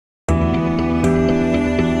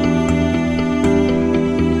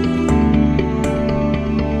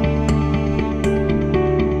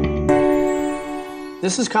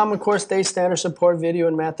This is Common Core State Standard Support Video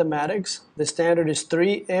in Mathematics. The standard is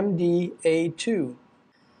 3MDA2.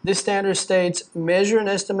 This standard states, measure and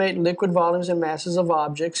estimate liquid volumes and masses of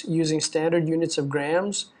objects using standard units of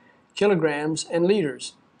grams, kilograms, and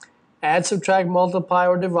liters. Add, subtract, multiply,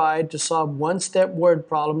 or divide to solve one-step word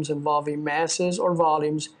problems involving masses or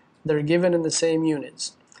volumes that are given in the same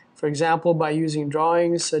units. For example, by using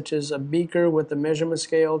drawings such as a beaker with a measurement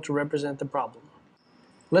scale to represent the problem.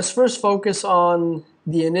 Let's first focus on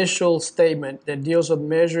the initial statement that deals with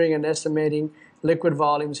measuring and estimating liquid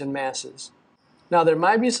volumes and masses. Now, there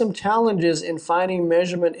might be some challenges in finding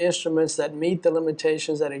measurement instruments that meet the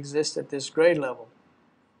limitations that exist at this grade level.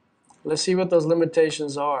 Let's see what those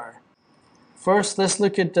limitations are. First, let's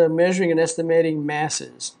look at measuring and estimating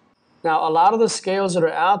masses. Now, a lot of the scales that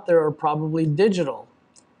are out there are probably digital,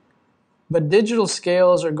 but digital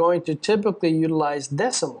scales are going to typically utilize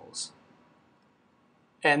decimals.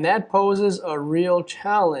 And that poses a real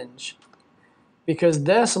challenge because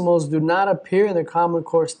decimals do not appear in the Common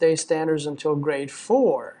Core State Standards until grade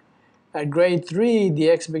 4. At grade 3,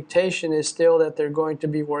 the expectation is still that they're going to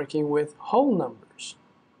be working with whole numbers.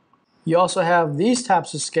 You also have these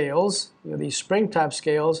types of scales, these spring type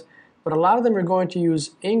scales, but a lot of them are going to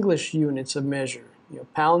use English units of measure,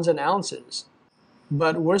 pounds and ounces.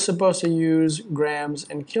 But we're supposed to use grams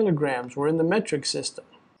and kilograms. We're in the metric system.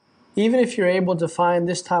 Even if you're able to find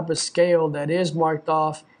this type of scale that is marked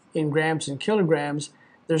off in grams and kilograms,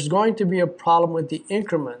 there's going to be a problem with the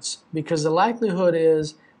increments because the likelihood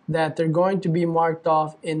is that they're going to be marked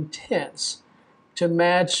off in tenths to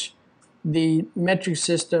match the metric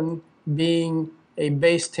system being a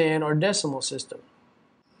base 10 or decimal system.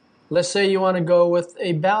 Let's say you want to go with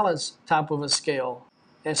a balance type of a scale.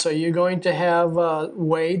 And so you're going to have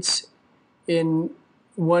weights in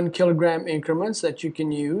 1 kilogram increments that you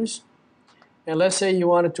can use. And let's say you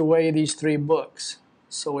wanted to weigh these 3 books.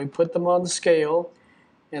 So we put them on the scale,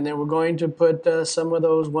 and then we're going to put some of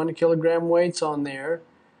those 1 kilogram weights on there.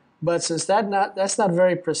 But since that's not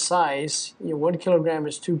very precise, 1 kilogram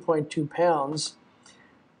is 2.2 pounds,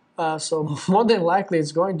 so more than likely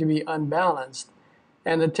it's going to be unbalanced.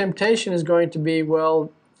 And the temptation is going to be,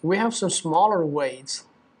 well, we have some smaller weights,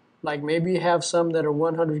 like maybe you have some that are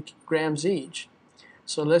 100 grams each.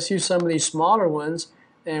 So let's use some of these smaller ones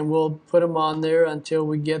and we'll put them on there until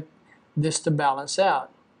we get this to balance out.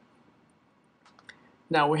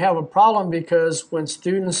 Now we have a problem because when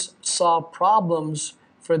students solve problems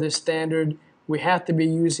for this standard, we have to be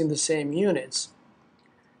using the same units.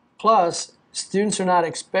 Plus, students are not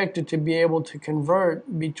expected to be able to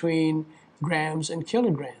convert between grams and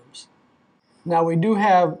kilograms. Now we do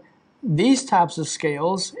have these types of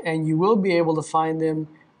scales, and you will be able to find them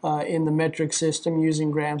in the metric system using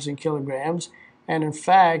grams and kilograms. And in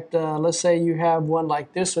fact, let's say you have one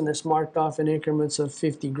like this one that's marked off in increments of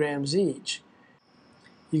 50 grams each.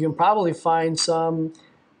 You can probably find some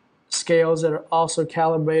scales that are also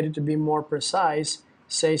calibrated to be more precise,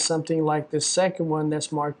 say something like this second one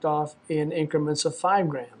that's marked off in increments of 5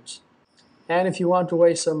 grams. And if you want to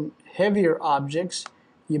weigh some heavier objects,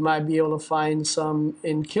 you might be able to find some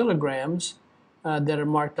in kilograms that are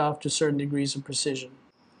marked off to certain degrees of precision.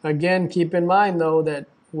 Again, keep in mind though that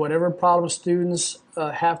whatever problem students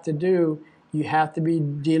have to do, you have to be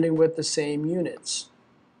dealing with the same units.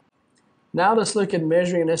 Now let's look at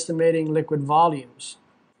measuring and estimating liquid volumes.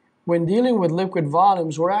 When dealing with liquid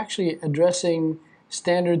volumes, we're actually addressing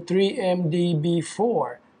standard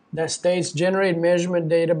 3MDB4 that states generate measurement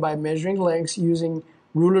data by measuring lengths using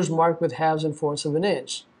rulers marked with halves and fourths of an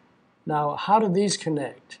inch. Now, how do these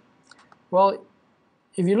connect? Well,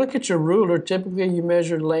 if you look at your ruler, typically you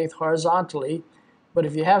measure length horizontally, but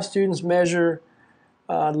if you have students measure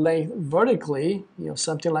length vertically,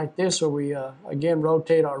 something like this where we again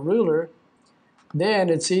rotate our ruler, then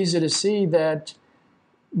it's easy to see that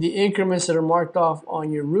the increments that are marked off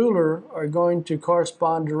on your ruler are going to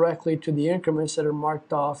correspond directly to the increments that are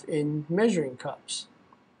marked off in measuring cups.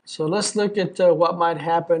 So let's look at what might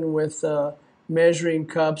happen with measuring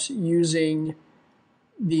cups using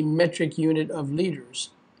the metric unit of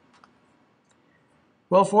liters.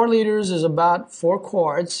 Well, 4 liters is about 4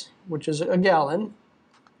 quarts, which is a gallon.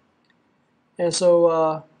 And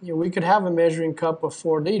so we could have a measuring cup of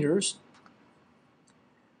 4 liters.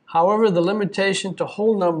 However, the limitation to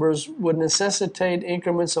whole numbers would necessitate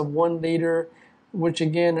increments of 1 liter, which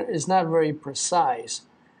again is not very precise.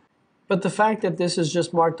 But the fact that this is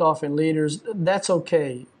just marked off in liters, that's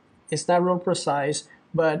okay. It's not real precise,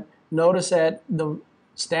 but notice that the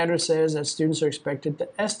standard says that students are expected to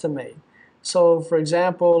estimate. So for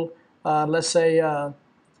example, let's say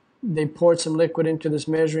they poured some liquid into this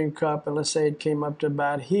measuring cup, and let's say it came up to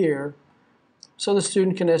about here. So the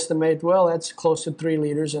student can estimate, well, that's close to 3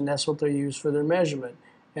 liters, and that's what they use for their measurement.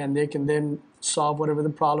 And they can then solve whatever the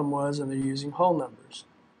problem was, and they're using whole numbers.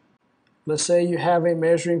 Let's say you have a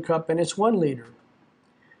measuring cup and it's 1 liter.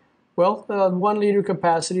 Well, 1 liter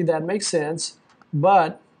capacity, that makes sense,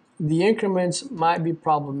 but the increments might be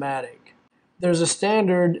problematic. There's a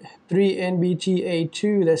standard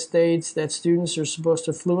 3NBTA2 that states that students are supposed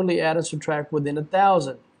to fluently add and subtract within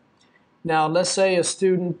 1,000. Now, let's say a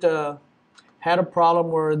student had a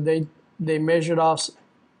problem where they measured off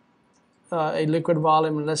a liquid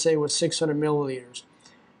volume, and let's say it was 600 milliliters.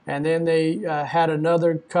 And then they had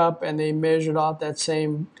another cup and they measured off that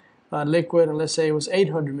same liquid, and let's say it was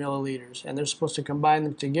 800 milliliters, and they're supposed to combine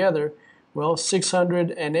them together. Well,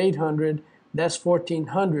 600 and 800, that's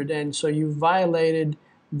 1,400, and so you violated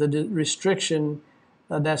the restriction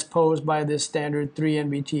that's posed by this standard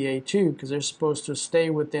 3NBTA2, because they're supposed to stay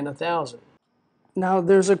within 1,000. Now,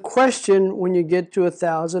 there's a question when you get to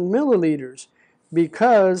 1,000 milliliters,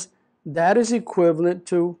 because that is equivalent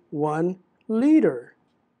to 1 liter.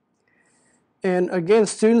 And again,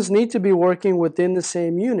 students need to be working within the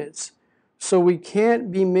same units. So we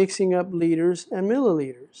can't be mixing up liters and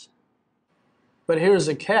milliliters. But here's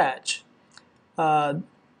a catch.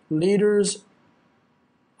 Liters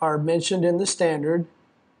are mentioned in the standard,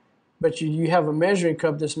 but you have a measuring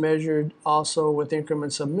cup that's measured also with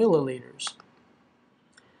increments of milliliters.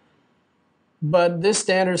 But this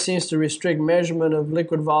standard seems to restrict measurement of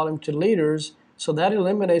liquid volume to liters, so that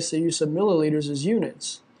eliminates the use of milliliters as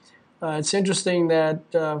units. It's interesting that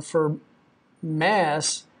for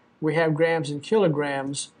mass, we have grams and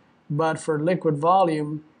kilograms, but for liquid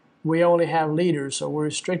volume, we only have liters, so we're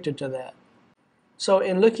restricted to that. So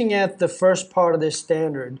in looking at the first part of this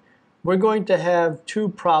standard, we're going to have 2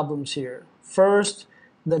 problems here. First,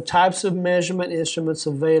 the types of measurement instruments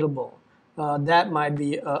available. That might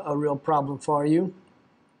be a real problem for you.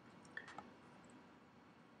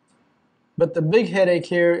 But the big headache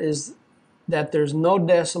here is that there's no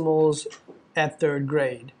decimals at 3rd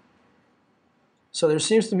grade. So there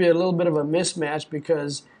seems to be a little bit of a mismatch,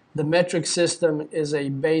 because the metric system is a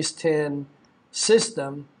base 10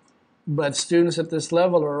 system, but students at this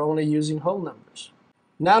level are only using whole numbers.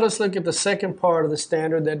 Now let's look at the second part of the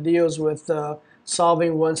standard that deals with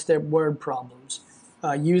solving one-step word problems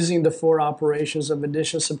using the 4 operations of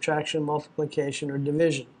addition, subtraction, multiplication, or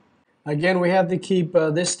division. Again, we have to keep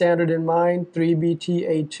this standard in mind,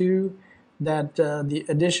 3BTA2, that the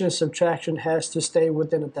addition and subtraction has to stay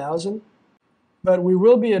within 1,000. But we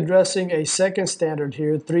will be addressing a second standard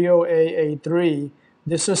here, 30AA3.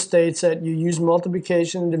 This one states that you use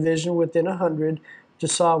multiplication and division within 100 to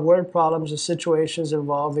solve word problems in situations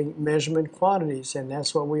involving measurement quantities, and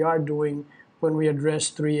that's what we are doing when we address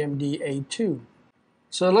 3MDA2.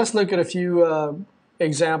 So let's look at a few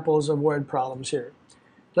examples of word problems here.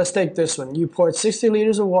 Let's take this one. You poured 60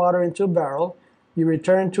 liters of water into a barrel. You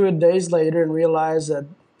return to it days later and realize that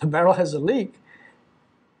the barrel has a leak.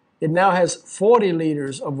 It now has 40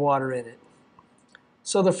 liters of water in it.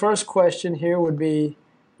 So the first question here would be,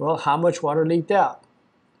 well, how much water leaked out?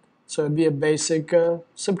 So it would be a basic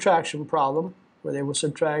subtraction problem where they will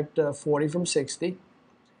subtract 40 from 60.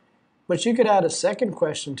 But you could add a second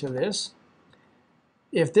question to this.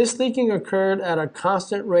 If this leaking occurred at a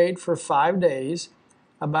constant rate for 5 days,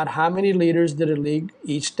 about how many liters did it leak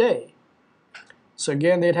each day? So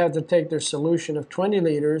again, they'd have to take their solution of 20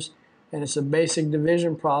 liters, and it's a basic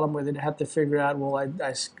division problem where they'd have to figure out, well,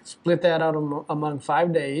 I split that out among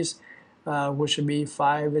 5 days, which would be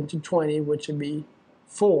 5 into 20, which would be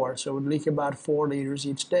 4. So it would leak about 4 liters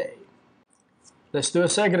each day. Let's do a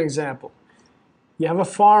second example. You have a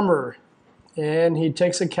farmer, and he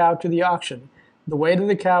takes a cow to the auction. The weight of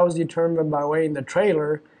the cow is determined by weighing the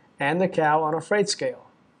trailer and the cow on a freight scale.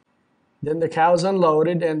 Then the cow is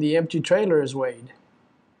unloaded and the empty trailer is weighed.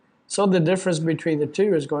 So the difference between the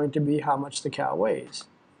two is going to be how much the cow weighs.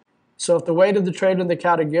 So if the weight of the trailer and the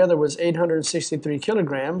cow together was 863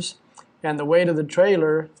 kilograms, and the weight of the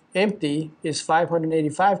trailer empty is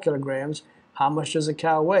 585 kilograms, how much does a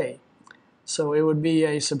cow weigh? So it would be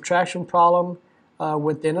a subtraction problem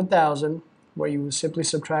within 1,000, where you would simply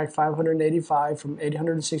subtract 585 from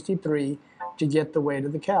 863 to get the weight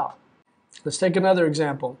of the cow. Let's take another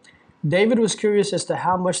example. David was curious as to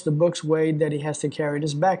how much the books weighed that he has to carry in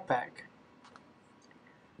his backpack.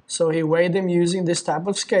 So he weighed them using this type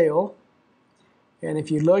of scale. And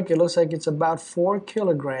if you look, it looks like it's about 4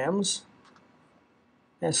 kilograms.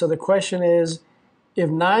 And so the question is, if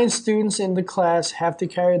 9 students in the class have to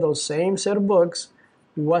carry those same set of books,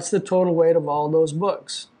 what's the total weight of all those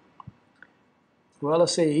books? Well,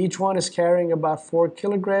 let's see, each one is carrying about 4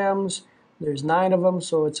 kilograms. There's 9 of them,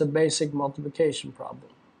 so it's a basic multiplication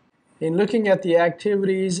problem. In looking at the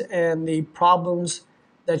activities and the problems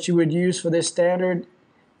that you would use for this standard,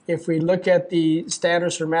 if we look at the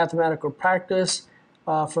standards for mathematical practice,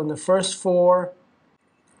 from the first 4,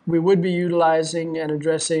 we would be utilizing and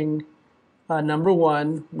addressing number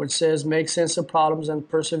 1, which says make sense of problems and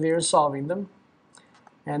persevere in solving them.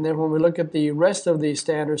 And then when we look at the rest of the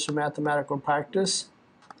standards for mathematical practice,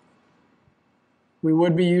 we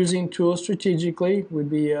would be using tools strategically. We'd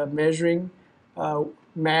be measuring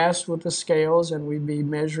mass with the scales, and we'd be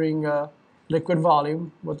measuring liquid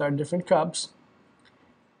volume with our different cups.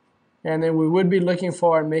 And then we would be looking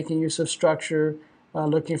for and making use of structure,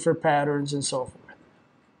 looking for patterns and so forth.